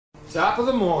Top of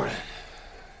the morning,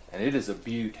 and it is a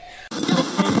beaut.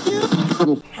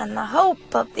 And the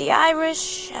hope of the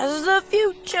Irish as the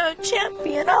future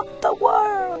champion of the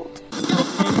world.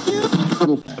 A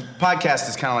podcast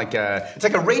is kind of like it's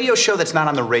like a radio show that's not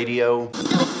on the radio.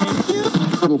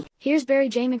 Here's Barry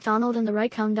J. McDonald and the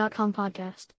RightCom.com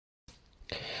podcast.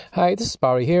 Hi, this is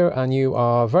Barry here, and you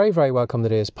are very, very welcome to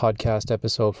today's podcast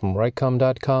episode from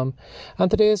RightCom.com.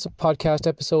 And today's podcast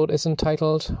episode is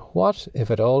entitled, What If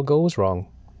It All Goes Wrong?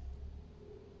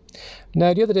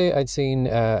 Now, the other day I'd seen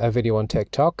a video on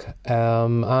TikTok,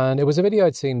 and it was a video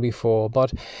I'd seen before,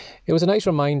 but it was a nice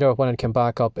reminder when it came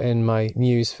back up in my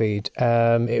news feed.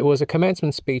 It was a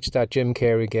commencement speech that Jim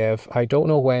Carrey gave. I don't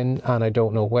know when and I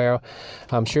don't know where.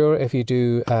 I'm sure if you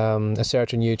do a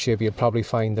search on YouTube, you'll probably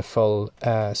find the full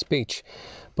speech.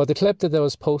 But the clip that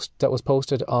was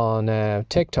posted on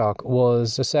TikTok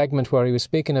was a segment where he was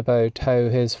speaking about how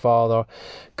his father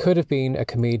could have been a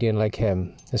comedian like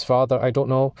him. His father, I don't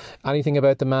know anything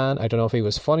about the man. I don't know if he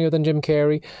was funnier than Jim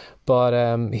Carrey, but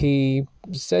he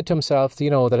said to himself, you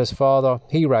know, that his father,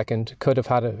 he reckoned, could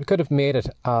have made it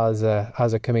as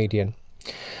a comedian.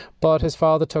 But his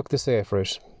father took the safe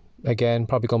route. Again,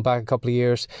 probably going back a couple of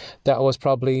years, that was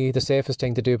probably the safest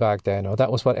thing to do back then, or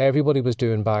that was what everybody was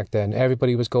doing back then.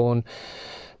 Everybody was going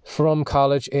from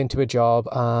college into a job,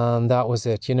 and that was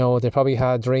it. You know, they probably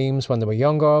had dreams when they were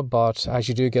younger, but as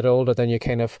you do get older, then you're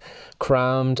kind of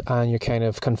crammed and you're kind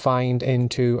of confined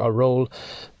into a role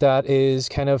that is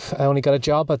kind of only got a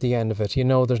job at the end of it. You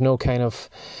know, there's no kind of...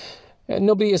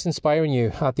 Nobody is inspiring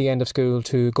you at the end of school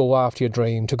to go after your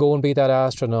dream, to go and be that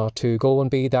astronaut, to go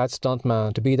and be that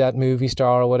stuntman, to be that movie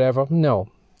star or whatever. No,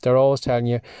 they're always telling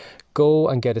you, go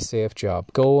and get a safe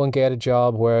job. Go and get a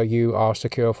job where you are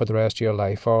secure for the rest of your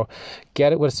life, or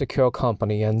get it with a secure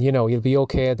company, and, you know, you'll be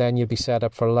okay then, you'll be set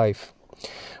up for life.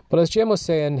 But as Jim was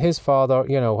saying, his father,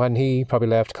 you know, when he probably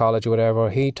left college or whatever,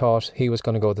 he thought he was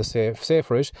going to go the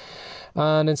safe route.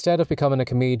 And instead of becoming a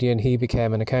comedian, he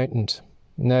became an accountant.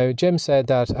 Now, Jim said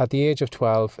that at the age of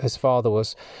 12, his father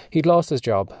he'd lost his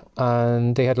job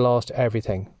and they had lost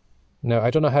everything. Now, I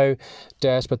don't know how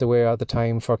desperate they were at the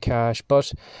time for cash,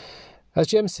 but as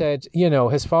Jim said, you know,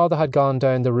 his father had gone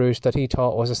down the route that he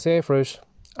thought was a safe route,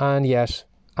 and yet,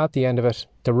 at the end of it,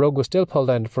 the rug was still pulled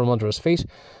out from under his feet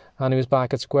and he was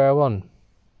back at square one.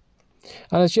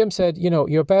 And as Jim said, you know,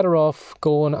 you're better off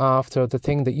going after the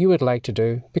thing that you would like to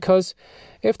do, because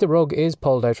if the rug is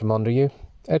pulled out from under you,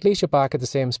 at least you're back at the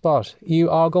same spot.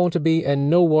 You are going to be in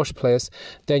no worse place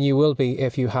than you will be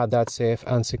if you had that safe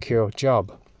and secure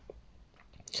job.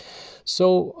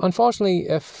 So, unfortunately,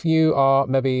 if you are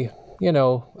maybe, you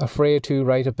know, afraid to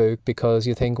write a book because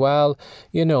you think, well,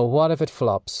 you know, what if it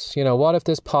flops? You know, what if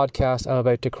this podcast I'm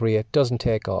about to create doesn't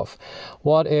take off?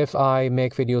 What if I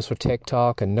make videos for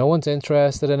TikTok and no one's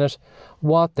interested in it?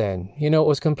 What then? You know, it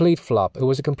was a complete flop. It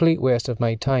was a complete waste of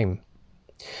my time.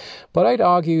 But I'd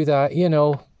argue that, you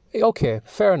know, okay,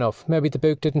 fair enough. Maybe the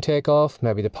book didn't take off.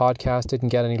 Maybe the podcast didn't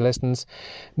get any listens.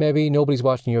 Maybe nobody's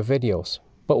watching your videos.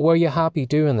 But were you happy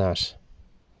doing that?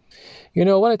 You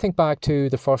know, when I think back to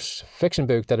the first fiction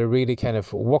book that I really kind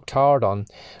of worked hard on,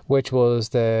 which was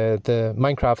the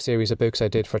Minecraft series of books I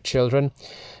did for children,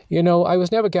 you know, I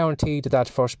was never guaranteed that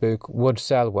first book would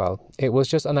sell well. It was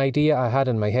just an idea I had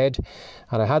in my head,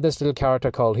 and I had this little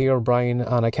character called Herobrine,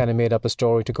 and I kind of made up a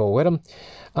story to go with him,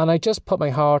 and I just put my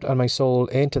heart and my soul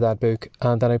into that book,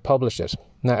 and then I published it.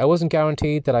 Now, I wasn't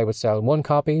guaranteed that I would sell 1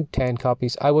 copy, 10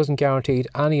 copies. I wasn't guaranteed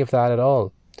any of that at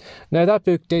all. Now, that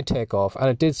book did take off, and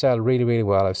it did sell really, really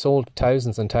well. I've sold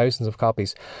thousands and thousands of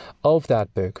copies of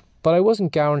that book, but I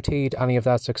wasn't guaranteed any of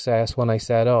that success when I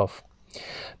set off.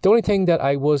 The only thing that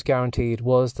I was guaranteed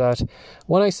was that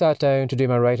when I sat down to do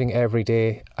my writing every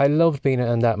day, I loved being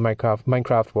in that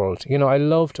Minecraft world. You know, I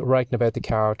loved writing about the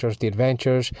characters, the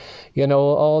adventures, you know,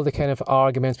 all the kind of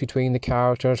arguments between the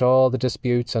characters, all the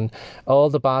disputes and all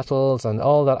the battles and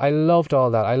all that. I loved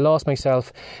all that. I lost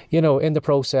myself, you know, in the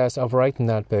process of writing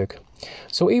that book.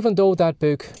 So even though that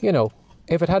book, you know,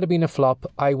 if it had been a flop,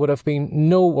 I would have been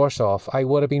no worse off. I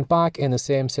would have been back in the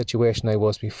same situation I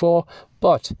was before,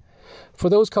 but for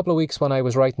those couple of weeks when I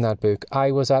was writing that book,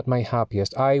 I was at my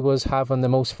happiest. I was having the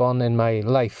most fun in my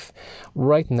life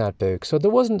writing that book. So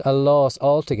there wasn't a loss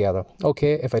altogether.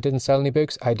 Okay, if I didn't sell any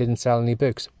books, I didn't sell any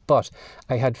books. But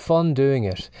I had fun doing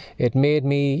it. It made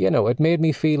me, you know, it made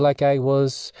me feel like I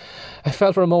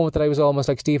felt for a moment that I was almost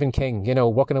like Stephen King, you know,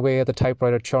 working away at the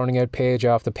typewriter, churning out page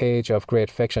after page of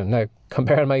great fiction. Now,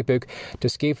 comparing my book to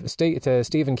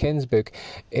Stephen King's book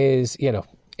is, you know,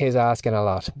 is asking a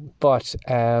lot. But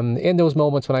in those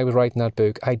moments when I was writing that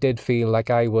book, I did feel like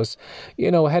I was,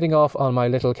 heading off on my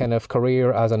little kind of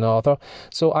career as an author.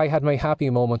 So I had my happy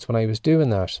moments when I was doing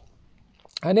that.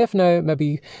 And if now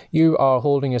maybe you are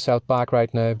holding yourself back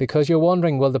right now because you're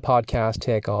wondering, will the podcast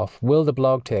take off? Will the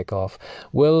blog take off?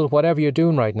 Will whatever you're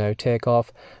doing right now take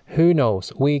off? Who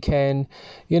knows? We can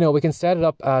set it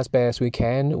up as best we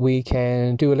can. We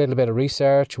can do a little bit of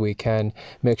research. We can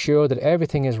make sure that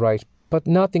everything is right. But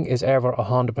nothing is ever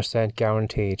 100%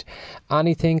 guaranteed.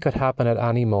 Anything could happen at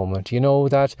any moment.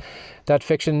 That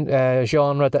fiction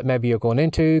genre that maybe you're going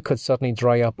into could suddenly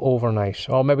dry up overnight.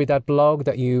 Or maybe that blog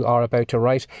that you are about to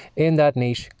write in that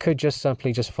niche could just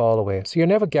simply fall away. So you're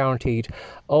never guaranteed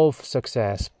of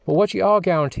success. But what you are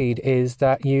guaranteed is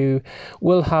that you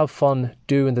will have fun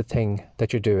doing the thing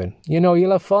that you're doing.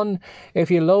 You'll have fun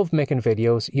if you love making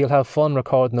videos. You'll have fun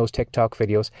recording those TikTok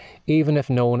videos, even if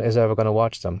no one is ever going to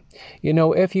watch them.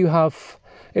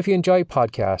 If you enjoy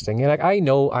podcasting, I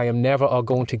know I am never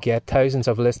going to get thousands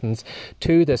of listens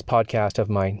to this podcast of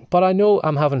mine, but I know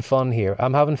I'm having fun here.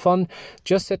 I'm having fun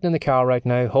just sitting in the car right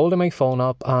now, holding my phone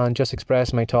up and just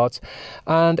express my thoughts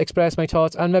and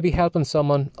maybe helping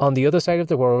someone on the other side of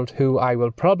the world who I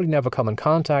will probably never come in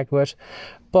contact with.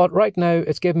 But right now,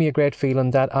 it's given me a great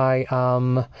feeling that I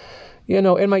am,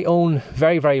 in my own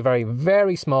very, very, very,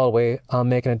 very small way, I'm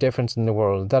making a difference in the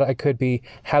world. That I could be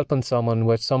helping someone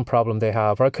with some problem they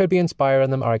have, or I could be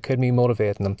inspiring them, or I could be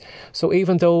motivating them. So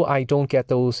even though I don't get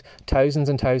those thousands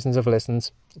and thousands of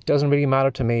listens, it doesn't really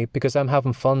matter to me because I'm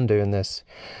having fun doing this.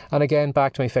 And again,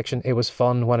 back to my fiction, it was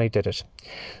fun when I did it.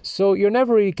 So you're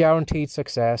never really guaranteed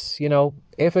success.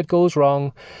 If it goes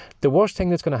wrong, the worst thing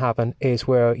that's going to happen is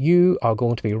where you are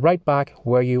going to be right back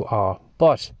where you are.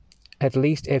 But at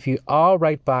least if you are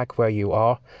right back where you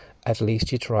are, at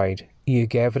least you tried. You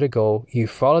gave it a go. You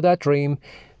followed that dream.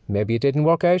 Maybe it didn't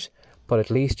work out, but at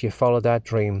least you followed that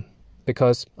dream.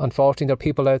 Because unfortunately there are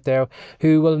people out there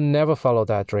who will never follow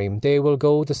that dream. They will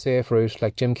go the safe route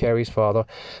like Jim Carrey's father.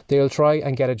 They'll try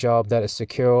and get a job that is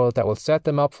secure, that will set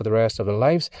them up for the rest of their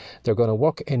lives. They're going to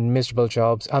work in miserable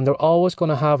jobs, and they're always going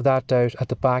to have that doubt at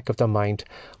the back of their mind.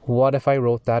 What if I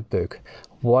wrote that book?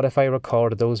 What if I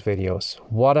recorded those videos?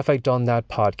 What if I done that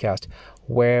podcast?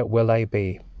 Where will I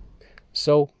be?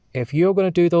 So if you're going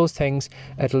to do those things,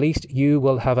 at least you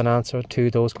will have an answer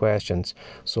to those questions.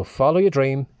 So follow your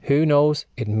dream. Who knows?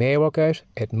 It may work out.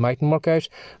 It mightn't work out.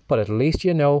 But at least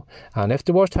you know. And if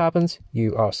the worst happens,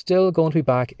 you are still going to be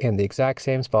back in the exact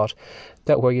same spot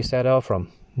that where you set out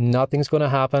from. Nothing's going to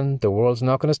happen. The world's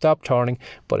not going to stop turning.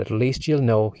 But at least you'll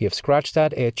know you've scratched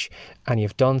that itch and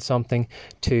you've done something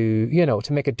to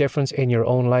make a difference in your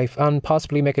own life and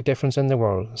possibly make a difference in the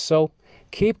world. So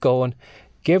keep going.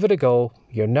 Give it a go.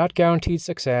 You're not guaranteed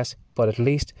success, but at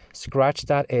least scratch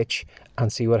that itch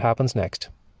and see what happens next.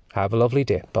 Have a lovely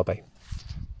day. Bye-bye.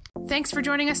 Thanks for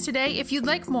joining us today. If you'd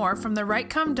like more from the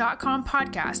WriteCome.com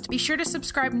podcast, be sure to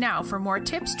subscribe now for more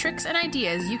tips, tricks, and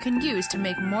ideas you can use to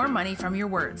make more money from your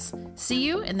words. See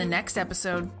you in the next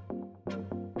episode.